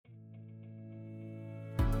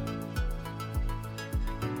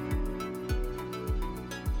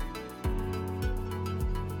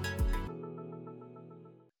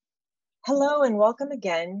Hello and welcome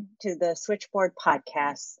again to the Switchboard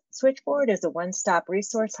podcast. Switchboard is a one-stop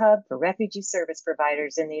resource hub for refugee service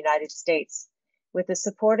providers in the United States. With the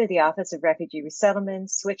support of the Office of Refugee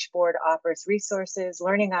Resettlement, Switchboard offers resources,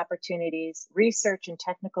 learning opportunities, research, and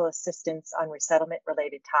technical assistance on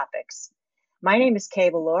resettlement-related topics. My name is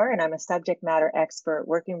Kay Bellor, and I'm a subject matter expert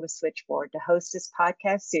working with Switchboard to host this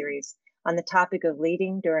podcast series on the topic of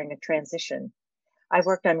leading during a transition. I've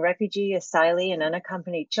worked on refugee, asylee, and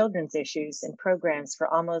unaccompanied children's issues and programs for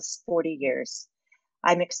almost 40 years.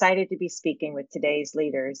 I'm excited to be speaking with today's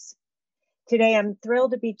leaders. Today, I'm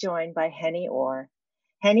thrilled to be joined by Henny Ohr.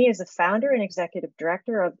 Henny is the founder and executive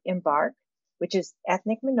director of EMBARC, which is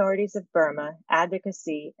Ethnic Minorities of Burma,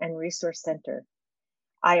 Advocacy, and Resource Center,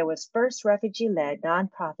 Iowa's first refugee-led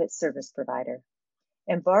nonprofit service provider.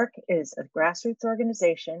 EMBARC is a grassroots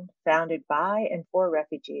organization founded by and for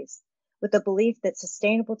refugees, with the belief that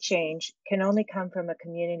sustainable change can only come from a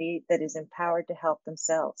community that is empowered to help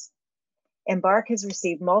themselves. EMBARC has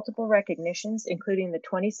received multiple recognitions, including the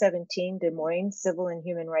 2017 Des Moines Civil and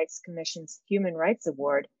Human Rights Commission's Human Rights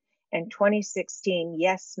Award and 2016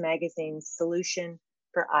 Yes Magazine's Solution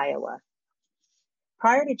for Iowa.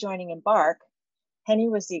 Prior to joining EMBARC, Henny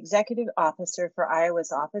was the executive officer for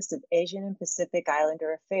Iowa's Office of Asian and Pacific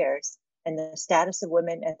Islander Affairs and the Status of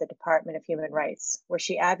Women at the Department of Human Rights, where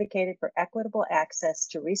she advocated for equitable access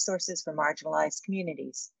to resources for marginalized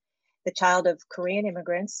communities. The child of Korean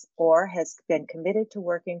immigrants, Ohr has been committed to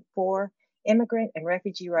working for immigrant and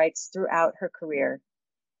refugee rights throughout her career.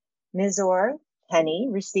 Ms. Ohr, Henny,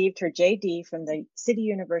 received her JD from the City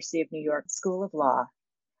University of New York School of Law.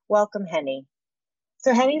 Welcome, Henny.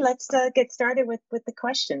 So Henny, let's get started with the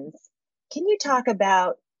questions. Can you talk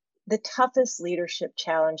about the toughest leadership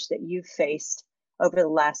challenge that you've faced over the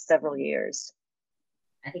last several years?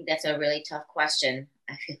 I think that's a really tough question.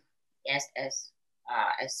 I feel as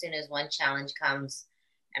soon as one challenge comes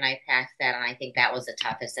and I pass that, and I think that was the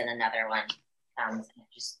toughest, and another one comes,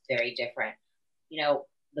 just very different. You know,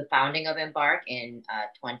 the founding of EMBARC in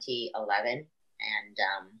 2011 and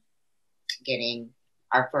getting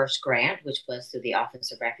our first grant, which was through the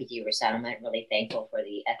Office of Refugee Resettlement. Really thankful for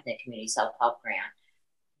the Ethnic Community Self-Help Grant.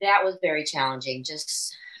 That was very challenging,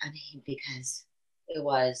 because it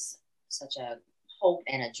was such a hope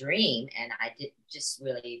and a dream, and I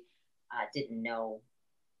didn't know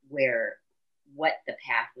what the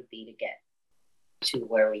path would be to get to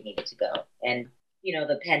where we needed to go. And,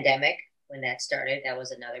 the pandemic, when that started, that was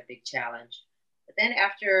another big challenge. But then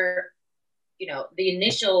after, the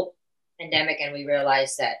initial pandemic, and we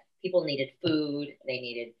realized that people needed food, they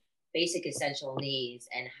needed basic essential needs,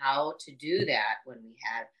 and how to do that when we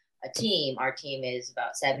had a team. Our team is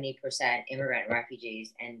about 70% immigrant and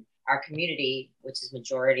refugees, and our community, which is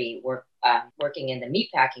majority working in the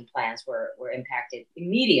meatpacking plants, were impacted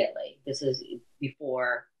immediately. This is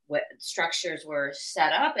before what structures were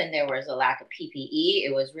set up, and there was a lack of PPE.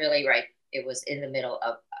 It was really it was in the middle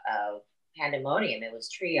of pandemonium. It was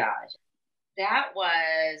triage. That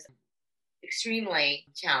was extremely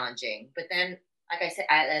challenging. But then, like I said,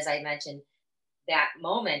 as I mentioned, that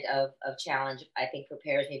moment of challenge, I think,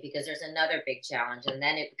 prepares me, because there's another big challenge. And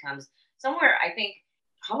then it becomes somewhere, I think,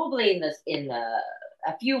 probably in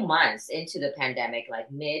a few months into the pandemic,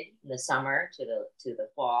 like mid in the summer to the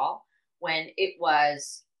fall, when it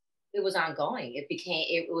was ongoing.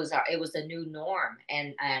 It was the new norm.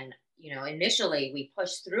 And initially we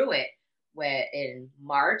pushed through it in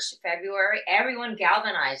March, February. Everyone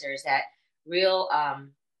galvanized. There's that real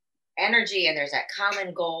energy, and there's that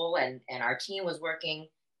common goal, and our team was working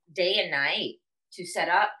day and night to set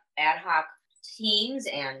up ad hoc teams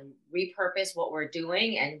and repurpose what we're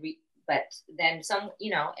doing, but then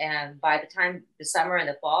and by the time the summer and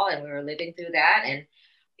the fall, and we were living through that, and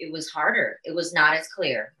it was harder. It was not as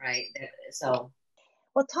clear, right? So,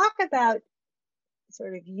 well, talk about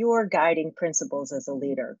sort of your guiding principles as a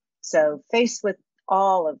leader. So faced with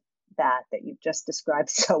all of that you've just described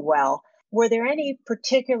so well, were there any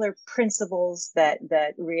particular principles that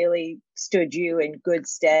really stood you in good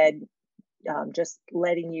stead, just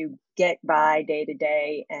letting you get by day to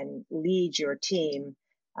day and lead your team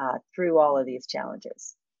through all of these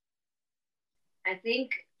challenges? I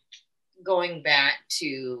think going back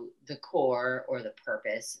to the core or the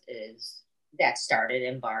purpose is that started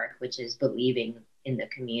EMBARC, which is believing in the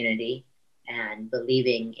community and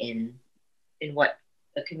believing in what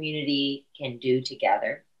the community can do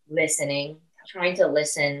together. Listening, trying to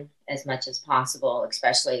listen as much as possible,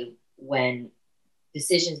 especially when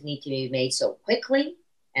decisions need to be made so quickly,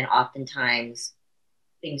 and oftentimes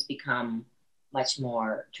things become much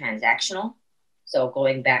more transactional. So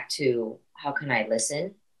going back to how can I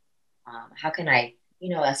listen? How can I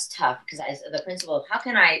that's tough because as the principle of how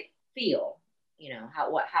can I feel,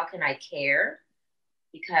 how can I care?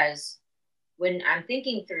 Because when I'm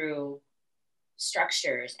thinking through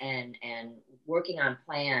structures and working on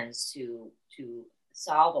plans to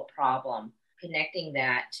solve a problem, connecting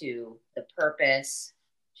that to the purpose,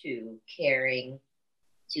 to caring,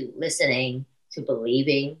 to listening, to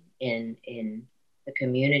believing in the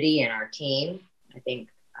community and our team. I think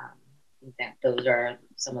that those are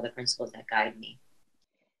some of the principles that guide me.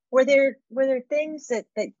 Were there things that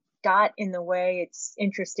got in the way? It's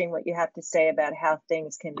interesting what you have to say about how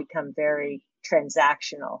things can become very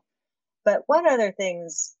transactional. But what other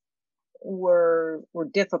things were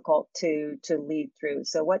difficult to lead through?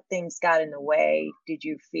 So what things got in the way, did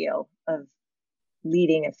you feel, of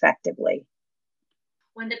leading effectively?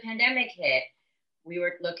 When the pandemic hit, we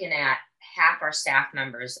were looking at half our staff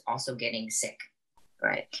members also getting sick,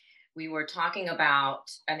 right? We were talking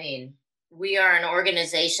about, we are an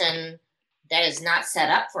organization that is not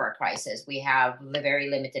set up for a crisis. We have very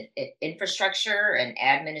limited infrastructure and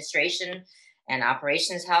administration and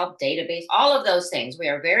operations help, database, all of those things. We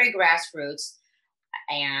are very grassroots,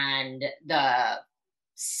 and the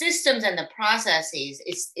systems and the processes,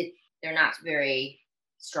 they're not very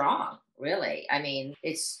strong, really.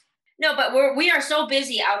 But we are so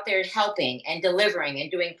busy out there helping and delivering and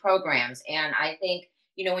doing programs. And I think,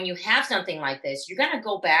 when you have something like this, you're going to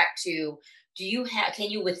go back to,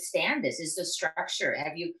 can you withstand this? Is the structure,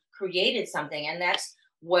 have you created something? And that's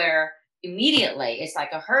where immediately it's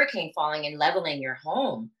like a hurricane falling and leveling your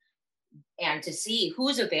home, and to see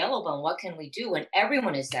who's available and what can we do when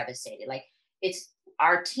everyone is devastated. Like, it's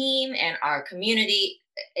our team and our community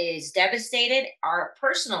is devastated,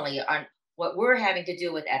 personally on what we're having to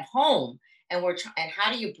deal with at home. And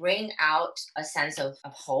how do you bring out a sense of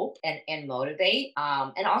hope and motivate,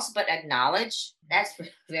 and also, but acknowledge that's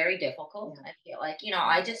very difficult. Yeah. I feel like,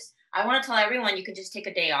 I want to tell everyone you can just take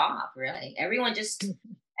a day off, really. Everyone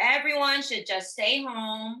should just stay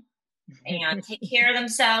home and take care of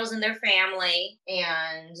themselves and their family.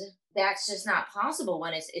 And that's just not possible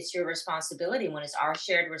when it's your responsibility, when it's our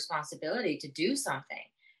shared responsibility to do something.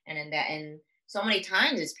 And so many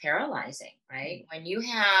times it's paralyzing, right? When you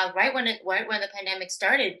have, right when the pandemic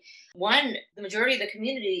started, the majority of the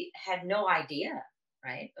community had no idea,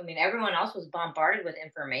 right? Everyone else was bombarded with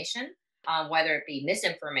information, whether it be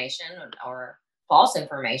misinformation or false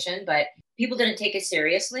information, but people didn't take it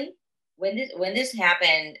seriously. When this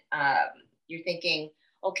happened, you're thinking,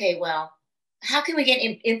 okay, well, how can we get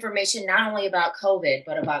information not only about COVID,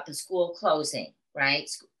 but about the school closing, right?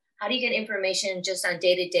 How do you get information just on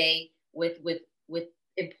day-to-day with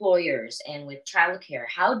employers and with childcare?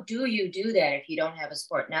 How do you do that if you don't have a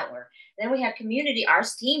support network? Then we have community, our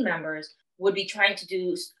team members would be trying to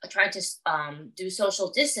do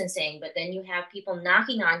social distancing, but then you have people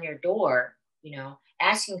knocking on your door,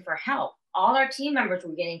 asking for help. All our team members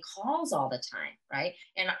were getting calls all the time, right?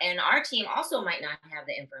 And our team also might not have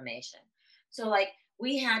the information. So like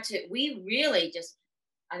we really just,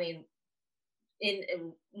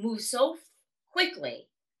 move so quickly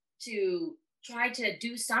to try to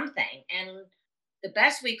do something, and the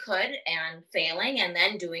best we could, and failing and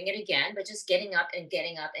then doing it again, but just getting up and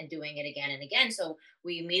doing it again and again. So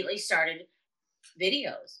we immediately started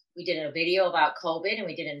videos. We did a video about COVID, and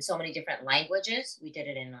we did it in so many different languages. We did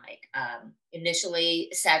it in initially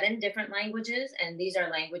 7 different languages. And these are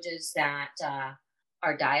languages that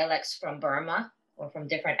are dialects from Burma or from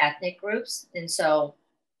different ethnic groups. And so,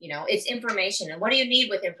 it's information. And what do you need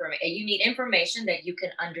with information? You need information that you can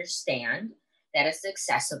understand, that is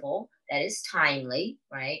accessible, that is timely,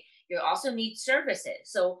 right? You also need services.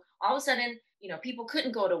 So all of a sudden, people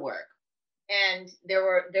couldn't go to work. And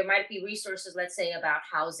there might be resources, let's say, about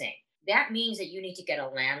housing. That means that you need to get a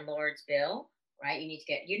landlord's bill, right? You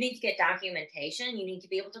need to get documentation. You need to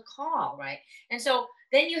be able to call, right? And so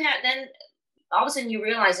then all of a sudden you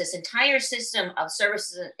realize this entire system of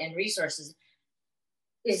services and resources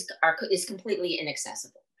is completely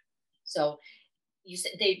inaccessible. So you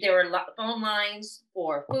said there were phone lines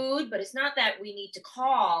for food, but it's not that we need to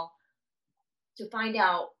call to find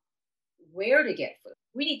out where to get food.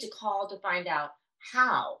 We need to call to find out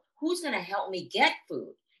who's going to help me get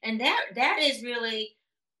food. And that is really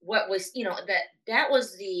what was, that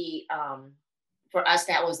was the, for us,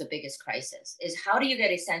 that was the biggest crisis, is how do you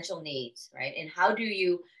get essential needs, right? And how do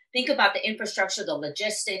you think about the infrastructure, the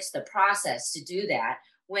logistics, the process to do that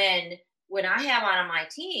when I have on my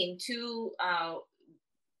team two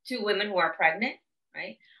women who are pregnant,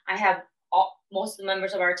 right? I have most of the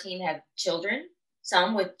members of our team have children,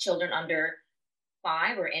 some with children under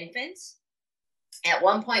 5 or infants. At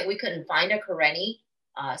one point, we couldn't find a Karenni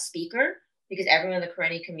speaker because everyone in the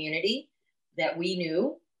Karenni community that we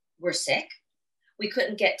knew were sick. We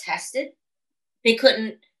couldn't get tested. They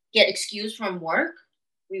couldn't get excused from work.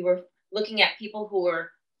 We were looking at people who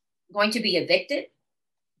were going to be evicted.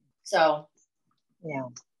 So, yeah.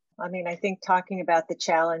 I mean, I think talking about the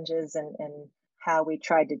challenges and how we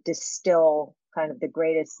tried to distill kind of the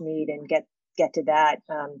greatest need and get to that,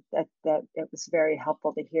 that it was very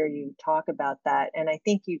helpful to hear you talk about that. And I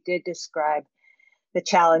think you did describe the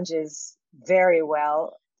challenges very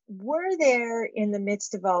well. Were there, in the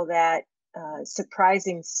midst of all that,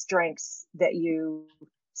 surprising strengths that you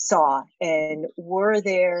saw? And were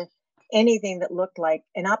there anything that looked like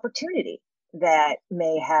an opportunity that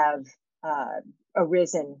may have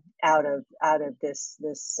arisen out of this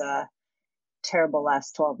terrible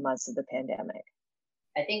last 12 months of the pandemic?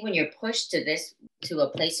 I think when you're pushed to a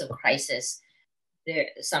place of crisis,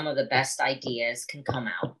 some of the best ideas can come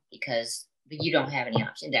out because you don't have any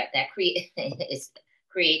option. That is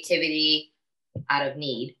creativity out of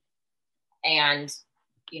need. And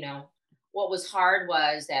what was hard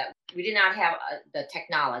was that we did not have the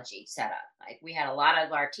technology set up. Like, we had a lot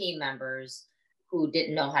of our team members who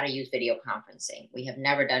didn't know how to use video conferencing. We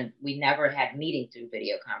never had meetings through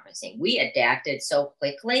video conferencing. We adapted so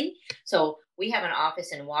quickly. So we have an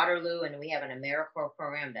office in Waterloo, and we have an AmeriCorps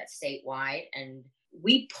program that's statewide. And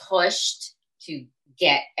we pushed to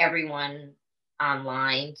get everyone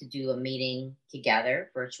online to do a meeting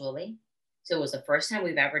together virtually. So it was the first time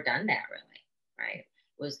we've ever done that, really, right?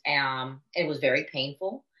 It was very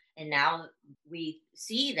painful. And now we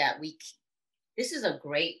see that this is a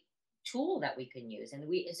great tool that we can use. And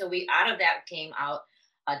out of that came out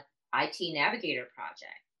a IT Navigator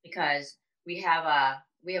project, because we have a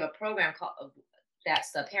program called,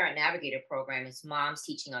 that's the Parent Navigator program. It's moms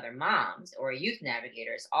teaching other moms, or a youth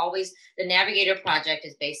navigator. It's always, the Navigator project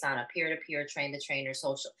is based on a peer-to-peer, train-the-trainer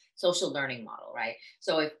social learning model, right?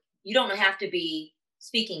 So if you don't have to be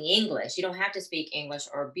speaking English, you don't have to speak English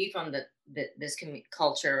or be from this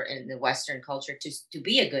culture and the Western culture to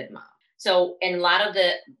be a good mom. So, and a lot of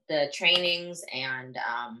the trainings and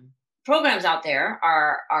programs out there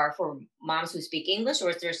are for moms who speak English,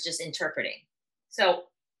 or there's just interpreting. So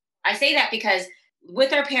I say that because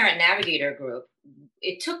with our Parent Navigator group,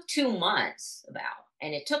 it took 2 months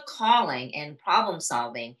and it took calling and problem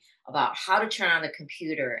solving about how to turn on the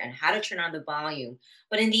computer and how to turn on the volume.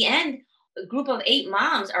 But in the end, a group of 8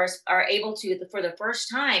 moms are able to, for the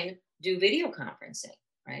first time, do video conferencing,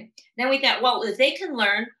 right? Then we thought, well, if they can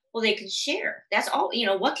learn, well, they can share. That's all,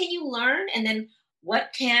 what can you learn? And then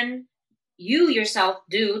what can you yourself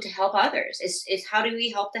do to help others? It's how do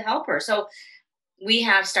we help the helper? So we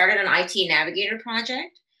have started an IT Navigator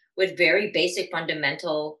project with very basic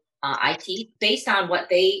fundamental IT based on what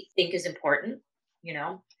they think is important,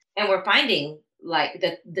 and we're finding like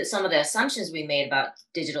some of the assumptions we made about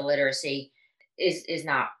digital literacy is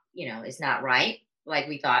not right. Like,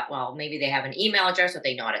 we thought, well, maybe they have an email address, or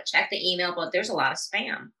they know how to check the email, but there's a lot of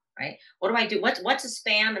spam, right? What do I do? What's a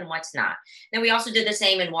spam and what's not? Then we also did the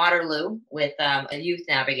same in Waterloo with a youth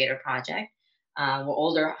navigator project, where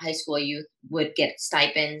older high school youth would get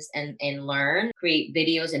stipends and learn, create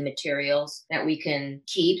videos and materials that we can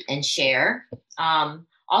keep and share.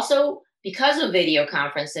 Also, because of video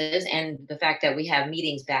conferences and the fact that we have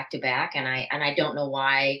meetings back to back, and I don't know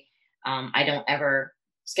why I don't ever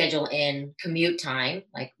schedule in commute time,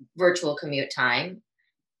 like virtual commute time.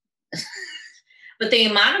 But the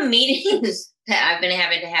amount of meetings that I've been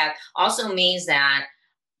having to have also means that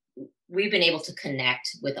we've been able to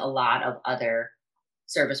connect with a lot of other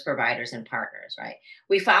service providers and partners, right?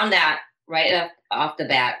 We found that right off the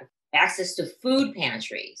bat, access to food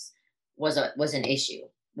pantries was an issue.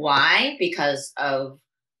 Why? Because of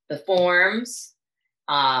the forms,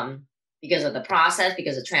 because of the process,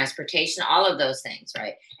 because of transportation, all of those things,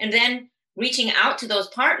 right? And then reaching out to those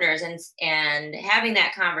partners and having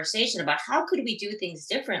that conversation about how could we do things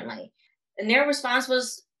differently. And their response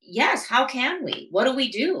was, yes, how can we? What do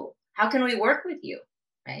we do? How can we work with you,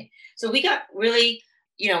 right? So we got really,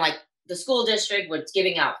 like the school district was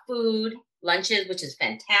giving out food, lunches, which is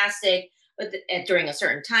fantastic, but during a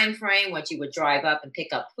certain time frame, once you would drive up and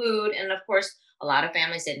pick up food. And of course, a lot of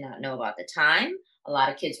families did not know about the time. A lot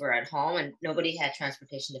of kids were at home and nobody had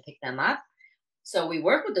transportation to pick them up. So we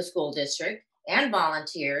worked with the school district and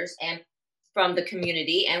volunteers and from the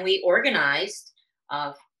community, and we organized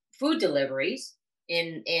food deliveries.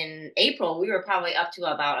 In April, we were probably up to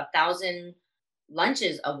about 1,000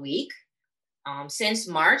 lunches a week. Since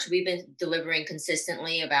March, we've been delivering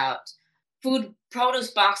consistently about food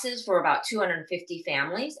produce boxes for about 250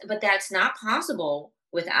 families, but that's not possible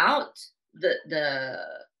without the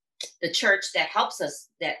church that helps us,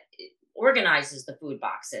 that organizes the food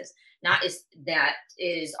boxes. Not is that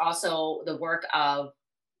is also the work of,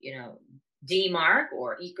 you know, DMARC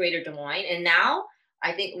or Eat Greater Des Moines. And now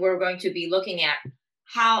I think we're going to be looking at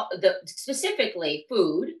how the specifically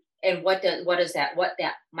food and what that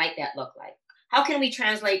might that look like. How can we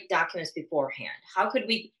translate documents beforehand? How could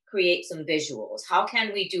we create some visuals? How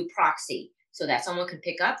can we do proxy so that someone can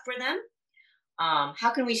pick up for them?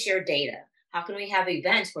 How can we share data? How can we have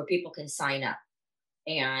events where people can sign up?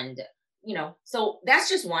 And, you know, so that's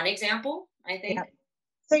just one example, I Yeah. think.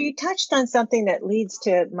 So you touched on something that leads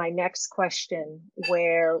to my next question,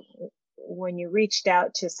 where when you reached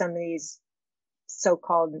out to some of these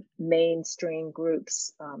so-called mainstream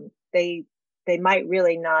groups, they might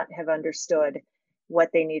really not have understood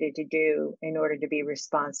what they needed to do in order to be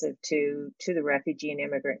responsive to the refugee and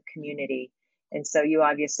immigrant community. And so you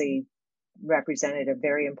obviously represented a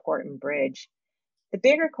very important bridge. The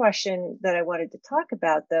bigger question that I wanted to talk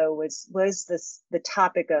about, though, was this the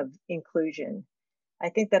topic of inclusion. I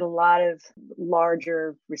think that a lot of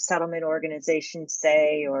larger resettlement organizations,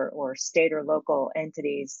 say, or state or local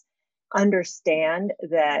entities, understand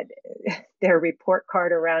that their report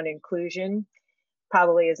card around inclusion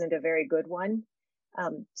probably isn't a very good one.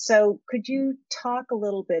 So could you talk a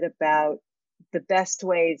little bit about the best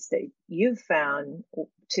ways that you've found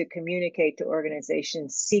to communicate to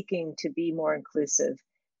organizations seeking to be more inclusive,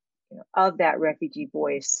 of that refugee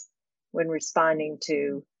voice when responding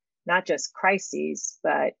to not just crises,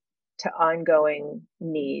 but to ongoing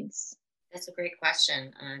needs? That's a great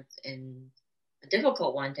question, and a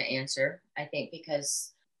difficult one to answer, I think,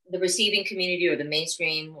 because the receiving community or the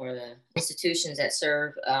mainstream or the institutions that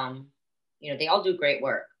serve, they all do great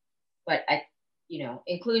work. But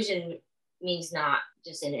inclusion means not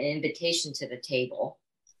just an invitation to the table,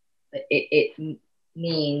 but it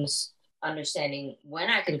means understanding when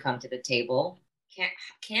I can come to the table.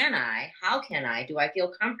 Can I? How can I? Do I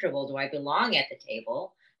feel comfortable? Do I belong at the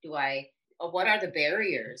table? Do I? What are the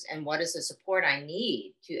barriers, and what is the support I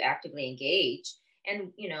need to actively engage?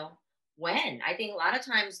 And when I think a lot of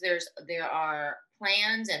times there are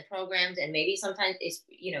plans and programs, and maybe sometimes it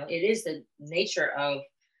is the nature of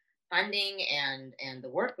funding and the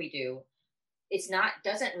work we do. It's not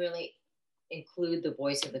doesn't really include the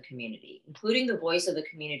voice of the community. Including the voice of the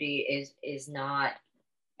community is not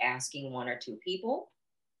asking one or two people.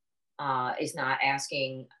 Is not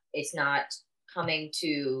asking. It's not coming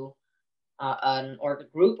to an or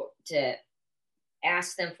group to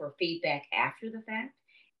ask them for feedback after the fact.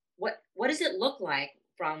 What does it look like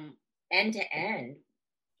from end to end,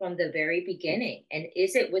 from the very beginning, and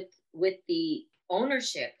is it with the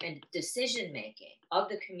ownership and decision making of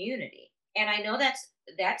the community? And I know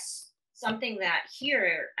that's something that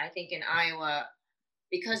here, I think in Iowa,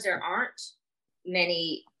 because there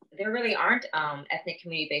really aren't ethnic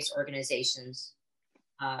community based organizations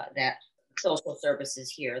that social services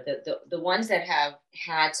here. The ones that have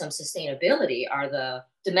had some sustainability are the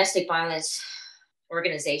domestic violence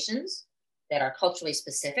organizations that are culturally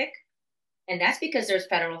specific. And that's because there's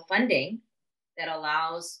large federal funding that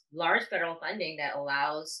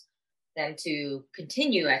allows them to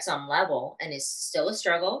continue at some level. And it's still a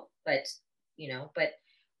struggle, but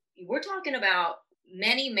we're talking about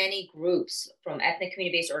many, many groups from ethnic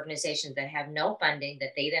community-based organizations that have no funding,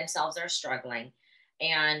 that they themselves are struggling.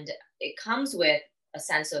 And it comes with a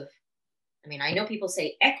sense of, I know people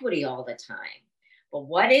say equity all the time, but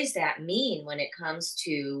what does that mean when it comes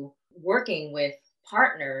to working with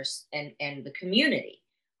partners and the community?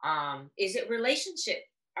 Is it relationship?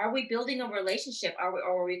 Are we building a relationship?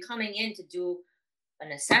 Are we coming in to do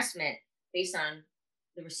an assessment based on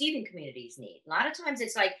the receiving community's need? A lot of times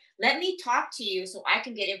it's like, let me talk to you so I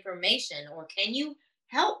can get information, or can you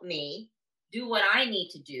help me do what I need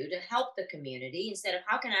to do to help the community, instead of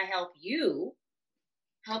how can I help you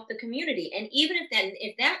help the community? And even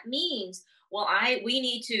if that means, well, we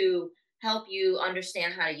need to help you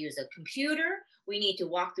understand how to use a computer. We need to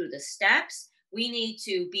walk through the steps. We need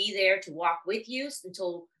to be there to walk with you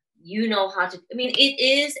until you know how to. It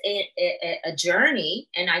is a journey,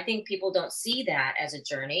 and I think people don't see that as a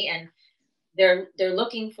journey, and they're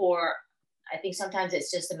looking for. I think sometimes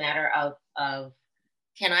it's just a matter of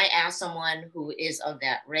can I ask someone who is of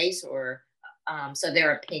that race or so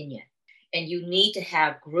their opinion. And you need to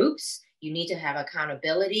have groups, you need to have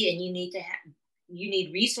accountability, and you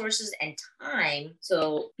need resources and time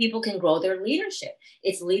so people can grow their leadership.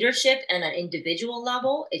 It's leadership at an individual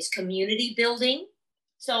level. It's community building.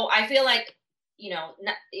 So I feel like,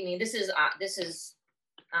 this is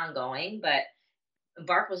ongoing, but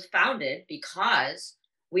EMBARC was founded because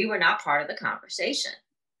we were not part of the conversation,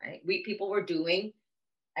 right? People were doing,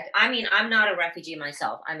 I mean, I'm not a refugee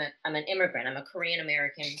myself. I'm an immigrant. I'm a Korean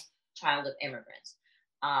American child of immigrants.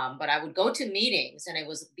 But I would go to meetings, and it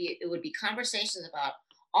would be conversations about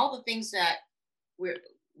all the things that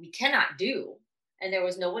we cannot do, and there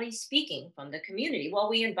was nobody speaking from the community. Well,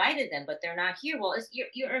 we invited them, but they're not here. Well,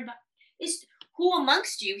 it's who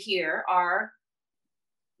amongst you here are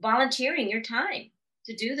volunteering your time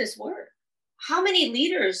to do this work? How many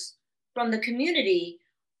leaders from the community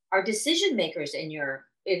are decision makers in your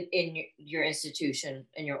institution,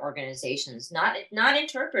 in your organizations? Not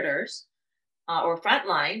interpreters or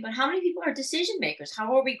frontline, but how many people are decision makers?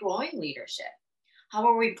 How are we growing leadership? How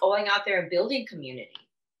are we going out there and building community?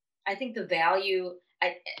 I think the value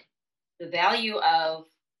of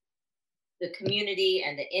the community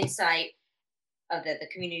and the insight that the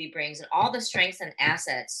community brings, and all the strengths and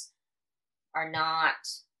assets are not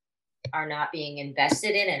being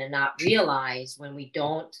invested in and are not realized when we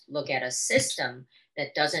don't look at a system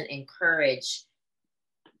that doesn't encourage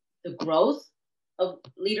the growth of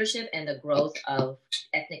leadership and the growth of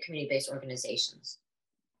ethnic community-based organizations.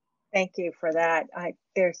 Thank you for that.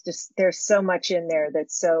 There's so much in there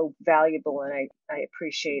that's so valuable, and I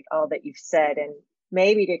appreciate all that you've said. And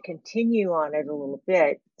maybe to continue on it a little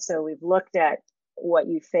bit. So we've looked at what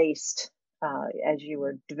you faced as you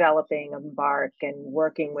were developing EMBARC and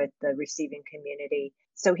working with the receiving community.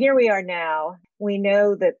 So here we are now. We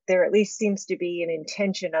know that there at least seems to be an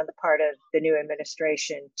intention on the part of the new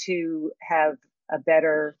administration to have a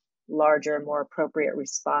better, larger, more appropriate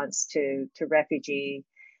response to refugee,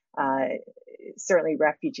 certainly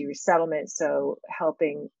refugee resettlement. So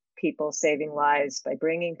helping people, saving lives by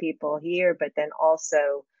bringing people here, but then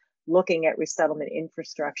also looking at resettlement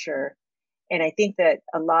infrastructure. And I think that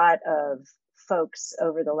a lot of folks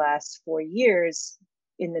over the last 4 years,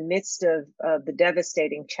 in the midst of the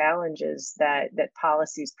devastating challenges that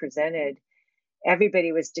policies presented,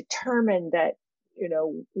 everybody was determined that,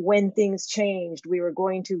 when things changed, we were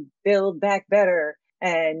going to build back better.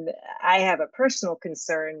 And I have a personal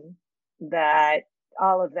concern that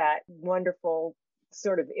all of that wonderful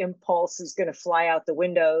sort of impulse is going to fly out the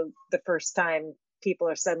window the first time people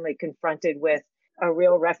are suddenly confronted with a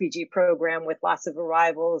real refugee program with lots of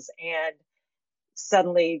arrivals and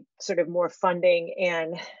suddenly sort of more funding.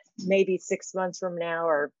 And maybe 6 months from now,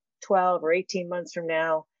 or 12 or 18 months from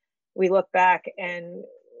now, we look back and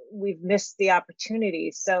we've missed the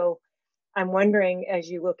opportunity. So I'm wondering, as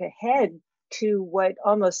you look ahead to what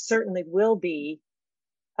almost certainly will be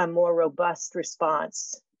a more robust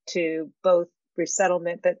response to both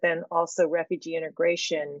resettlement, but then also refugee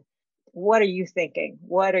integration, what are you thinking?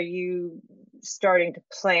 What are you starting to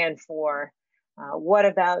plan for? What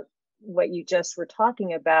about what you just were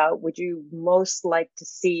talking about would you most like to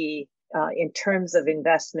see in terms of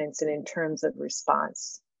investments and in terms of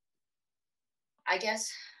response? I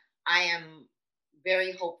guess I am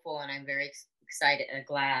very hopeful, and I'm very excited and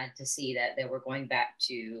glad to see that we're going back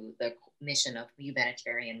to the mission of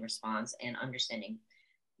humanitarian response and understanding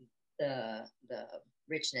the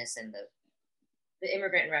richness and the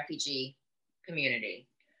immigrant and refugee community.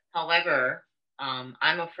 However,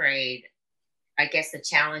 I'm afraid, I guess the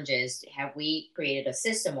challenge is, have we created a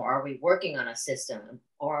system, or are we working on a system,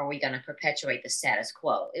 or are we going to perpetuate the status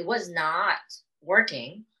quo? It was not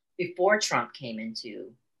working before Trump came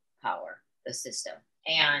into power, the system.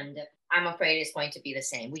 And I'm afraid it's going to be the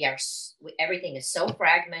same. Everything is so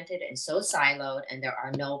fragmented and so siloed, and there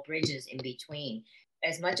are no bridges in between.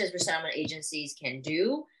 As much as resettlement agencies can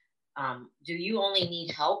do you only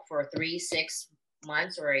need help for 3, 6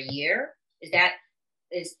 months or a year? Is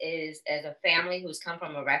as a family who's come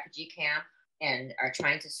from a refugee camp and are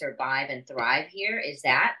trying to survive and thrive here, is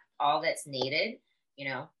that all that's needed?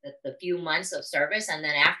 The few months of service, and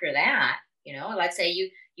then after that, let's say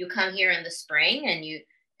you come here in the spring and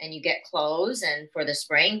you get clothes, and for the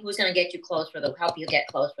spring, who's going to get you clothes help you get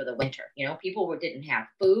clothes for the winter? People didn't have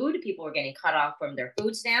food. People were getting cut off from their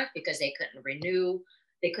food stamps because they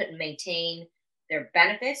couldn't maintain their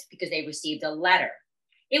benefits because they received a letter.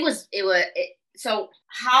 So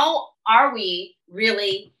how are we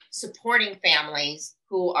really supporting families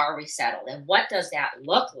who are resettled, and what does that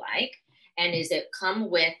look like? And is it come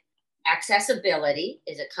with accessibility?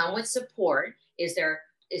 Is it come with support? Is there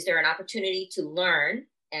an opportunity to learn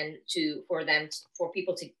and for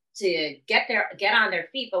people to get on their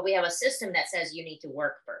feet? But we have a system that says you need to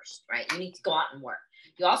work first, right? You need to go out and work.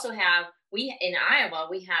 You also have, in Iowa,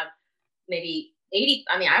 we have maybe 80,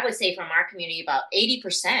 I would say from our community, about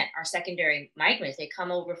 80% are secondary migrants. They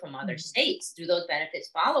come over from other states. Do those benefits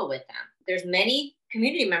follow with them? There's many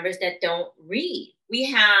community members that don't read. We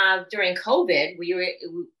have, during COVID,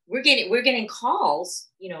 we're getting calls,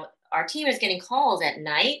 our team is getting calls at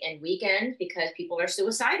night and weekends because people are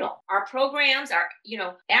suicidal. Our programs are,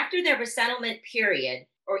 after their resettlement period,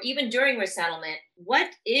 or even during resettlement, what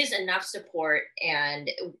is enough support and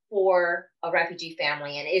for a refugee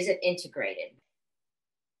family, and is it integrated?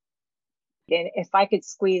 And if I could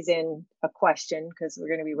squeeze in a question, because we're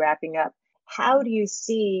going to be wrapping up, how do you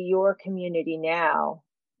see your community now,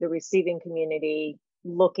 the receiving community,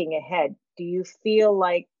 looking ahead? Do you feel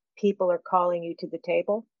like people are calling you to the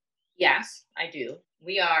table? Yes, I do.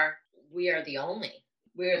 We are the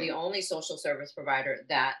only social service provider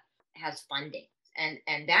that has funding.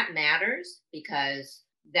 And that matters because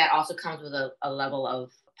that also comes with a level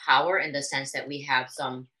of power in the sense that we have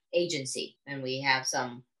some agency and we have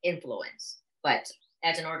some influence. But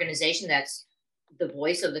as an organization that's the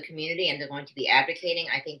voice of the community and they're going to be advocating,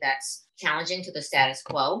 I think that's challenging to the status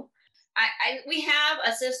quo. We have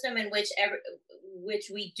a system in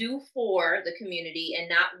which we do for the community and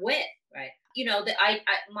not with, right? The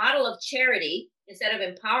model of charity instead of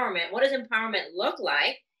empowerment. What does empowerment look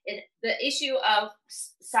like? The issue of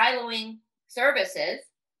siloing services,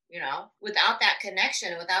 without that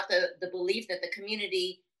connection, without the belief that the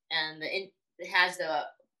community and has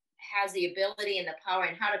the ability and the power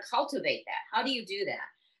and how to cultivate that. How do you do that?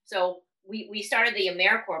 So we started the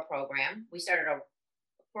AmeriCorps program. We started a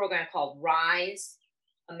program called Rise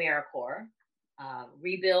AmeriCorps,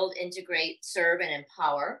 Rebuild, Integrate, Serve, and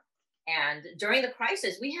Empower. And during the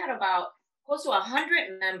crisis, we had about close to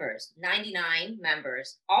 100 members, 99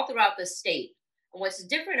 members, all throughout the state. And what's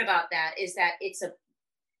different about that is that it's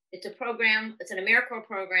a program, it's an AmeriCorps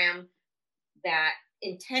program that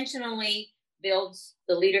intentionally builds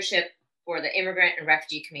the leadership for the immigrant and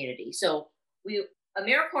refugee community. So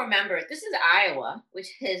AmeriCorps members, this is Iowa, which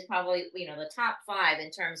is probably, the top 5 in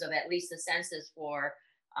terms of at least the census for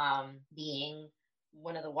being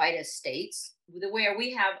one of the whitest states, where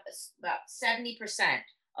we have about 70%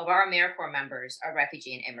 of our AmeriCorps members are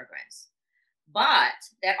refugee and immigrants. But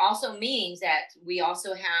that also means that we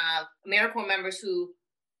also have AmeriCorps members who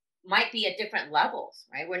might be at different levels,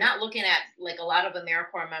 right? We're not looking at like a lot of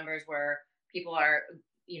AmeriCorps members where people are,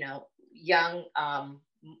 young,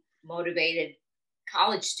 motivated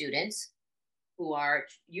college students who are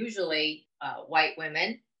usually white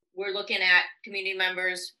women. We're looking at community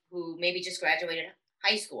members who maybe just graduated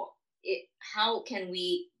high school. How can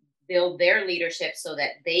we build their leadership so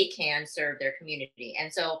that they can serve their community?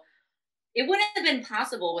 And so it wouldn't have been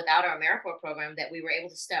possible without our AmeriCorps program that we were able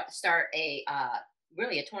to start a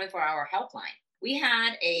 24-hour helpline. We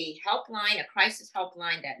had a helpline, a crisis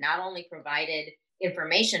helpline that not only provided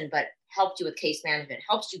information, but helped you with case management,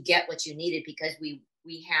 helps you get what you needed, because we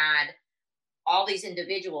had all these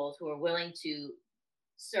individuals who were willing to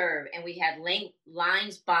serve, and we had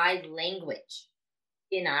lines by language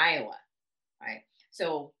in Iowa, right?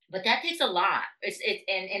 So, but that takes a lot.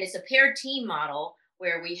 It's a paired team model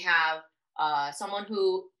where we have someone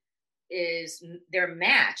who they're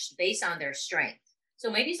matched based on their strength. So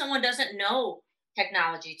maybe someone doesn't know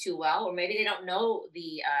technology too well, or maybe they don't know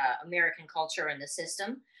the American culture and the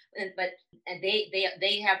system, but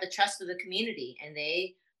they have the trust of the community and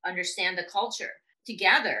they understand the culture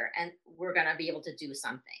together, and we're going to be able to do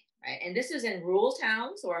something, right? And this is in rural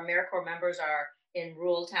towns, or AmeriCorps members are in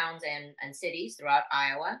rural towns and cities throughout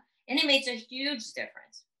Iowa, and it makes a huge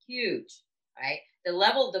difference, huge, right? The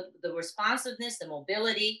level, the responsiveness, the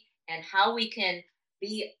mobility, and how we can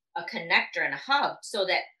be a connector and a hub so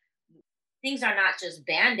that things are not just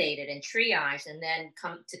band-aided and triaged and then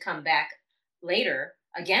come back later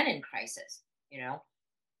again in crisis.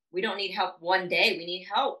 We don't need help one day. We need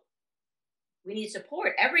help. We need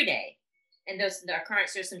support every day. And our current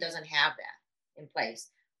system doesn't have that in place.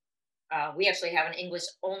 We actually have an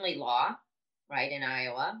English-only law, right, in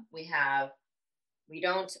Iowa.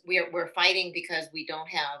 We're fighting because we don't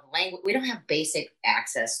have language. We don't have basic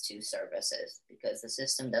access to services because the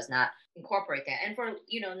system does not incorporate that. And for,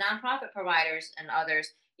 nonprofit providers and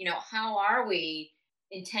others, how are we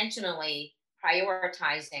intentionally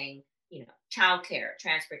prioritizing, childcare,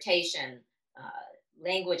 transportation,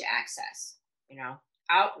 language access,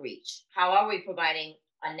 outreach? How are we providing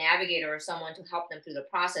a navigator or someone to help them through the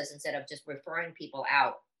process instead of just referring people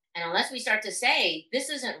out? And unless we start to say, this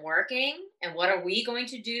isn't working, and what are we going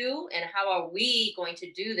to do? And how are we going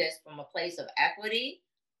to do this from a place of equity,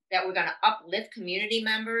 that we're going to uplift community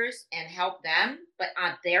members and help them, but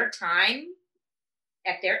on their time,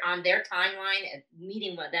 on their timeline, and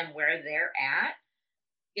meeting with them where they're at?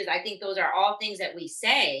 Because I think those are all things that we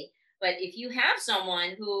say, but if you have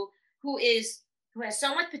someone who has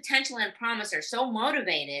so much potential and promise, or so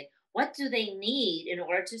motivated, what do they need in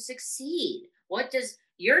order to succeed? What does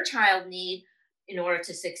your child need in order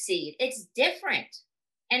to succeed. It's different.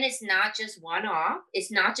 And it's not just one off,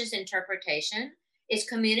 it's not just interpretation, it's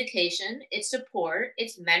communication, it's support,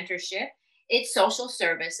 it's mentorship, it's social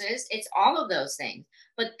services, it's all of those things.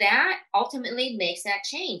 But that ultimately makes that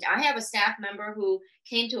change. I have a staff member who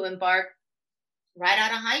came to EMBARC right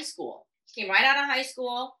out of high school. She came right out of high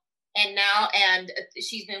school, and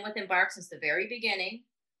she's been with EMBARC since the very beginning,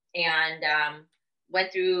 and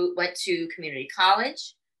went to community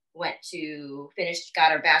college,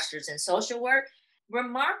 got her bachelor's in social work.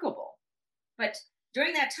 Remarkable. But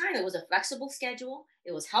during that time, it was a flexible schedule.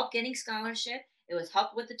 It was help getting scholarship. It was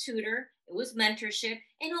help with the tutor. It was mentorship,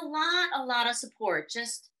 and a lot of support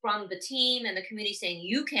just from the team and the community saying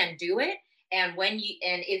you can do it. And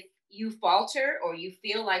if you falter or you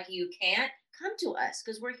feel like you can't, come to us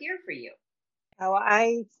because we're here for you. Oh,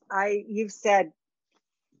 you've said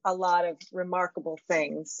a lot of remarkable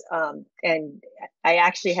things, and I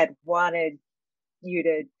actually had wanted you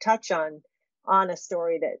to touch on a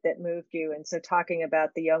story that moved you. And so talking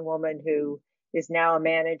about the young woman who is now a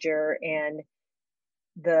manager and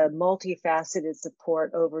the multifaceted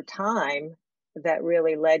support over time that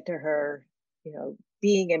really led to her,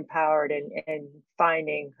 being empowered and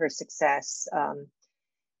finding her success.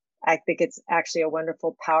 I think it's actually a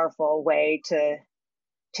wonderful, powerful way to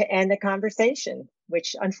end the conversation,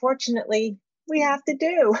 which unfortunately we have to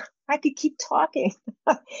do. I could keep talking.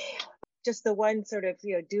 Just the one sort of,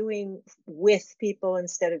 doing with people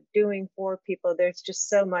instead of doing for people. There's just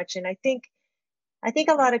so much. And I think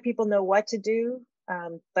a lot of people know what to do.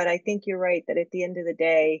 But I think you're right that at the end of the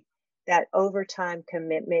day, that overtime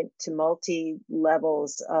commitment to multi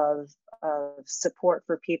levels of support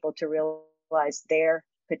for people to realize their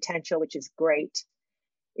potential, which is great,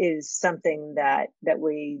 is something that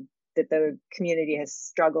the community has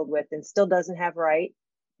struggled with and still doesn't have right.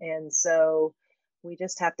 And so we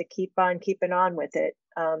just have to keep on keeping on with it.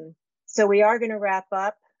 So we are going to wrap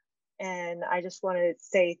up. And I just want to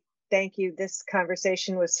say thank you. This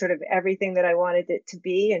conversation was sort of everything that I wanted it to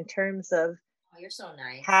be in terms of you're so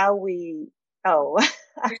nice. You're so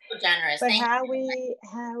generous. But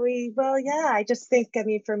I just think,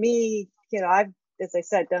 for me, I've, as I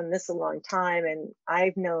said, done this a long time, and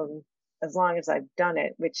I've known as long as I've done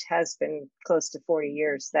it, which has been close to 40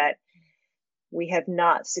 years, that we have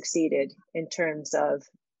not succeeded in terms of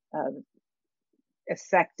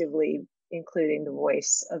effectively including the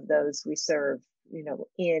voice of those we serve,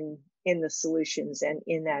 in the solutions and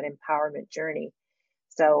in that empowerment journey.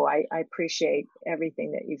 So I appreciate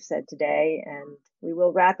everything that you've said today, and we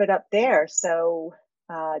will wrap it up there. So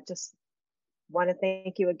just want to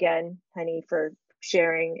thank you again, Henny, for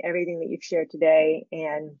sharing everything that you've shared today.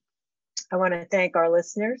 And I want to thank our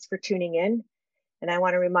listeners for tuning in. And I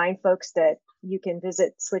want to remind folks that you can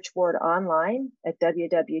visit Switchboard online at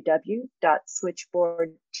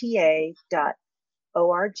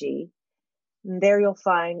www.switchboardta.org. And there you'll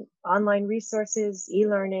find online resources,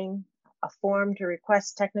 e-learning, a form to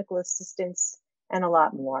request technical assistance, and a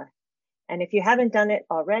lot more. And if you haven't done it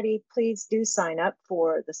already, please do sign up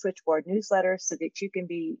for the Switchboard newsletter so that you can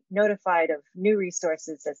be notified of new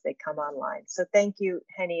resources as they come online. So thank you,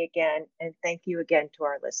 Henny, again, and thank you again to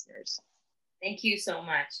our listeners. Thank you so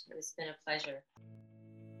much. It's been a pleasure.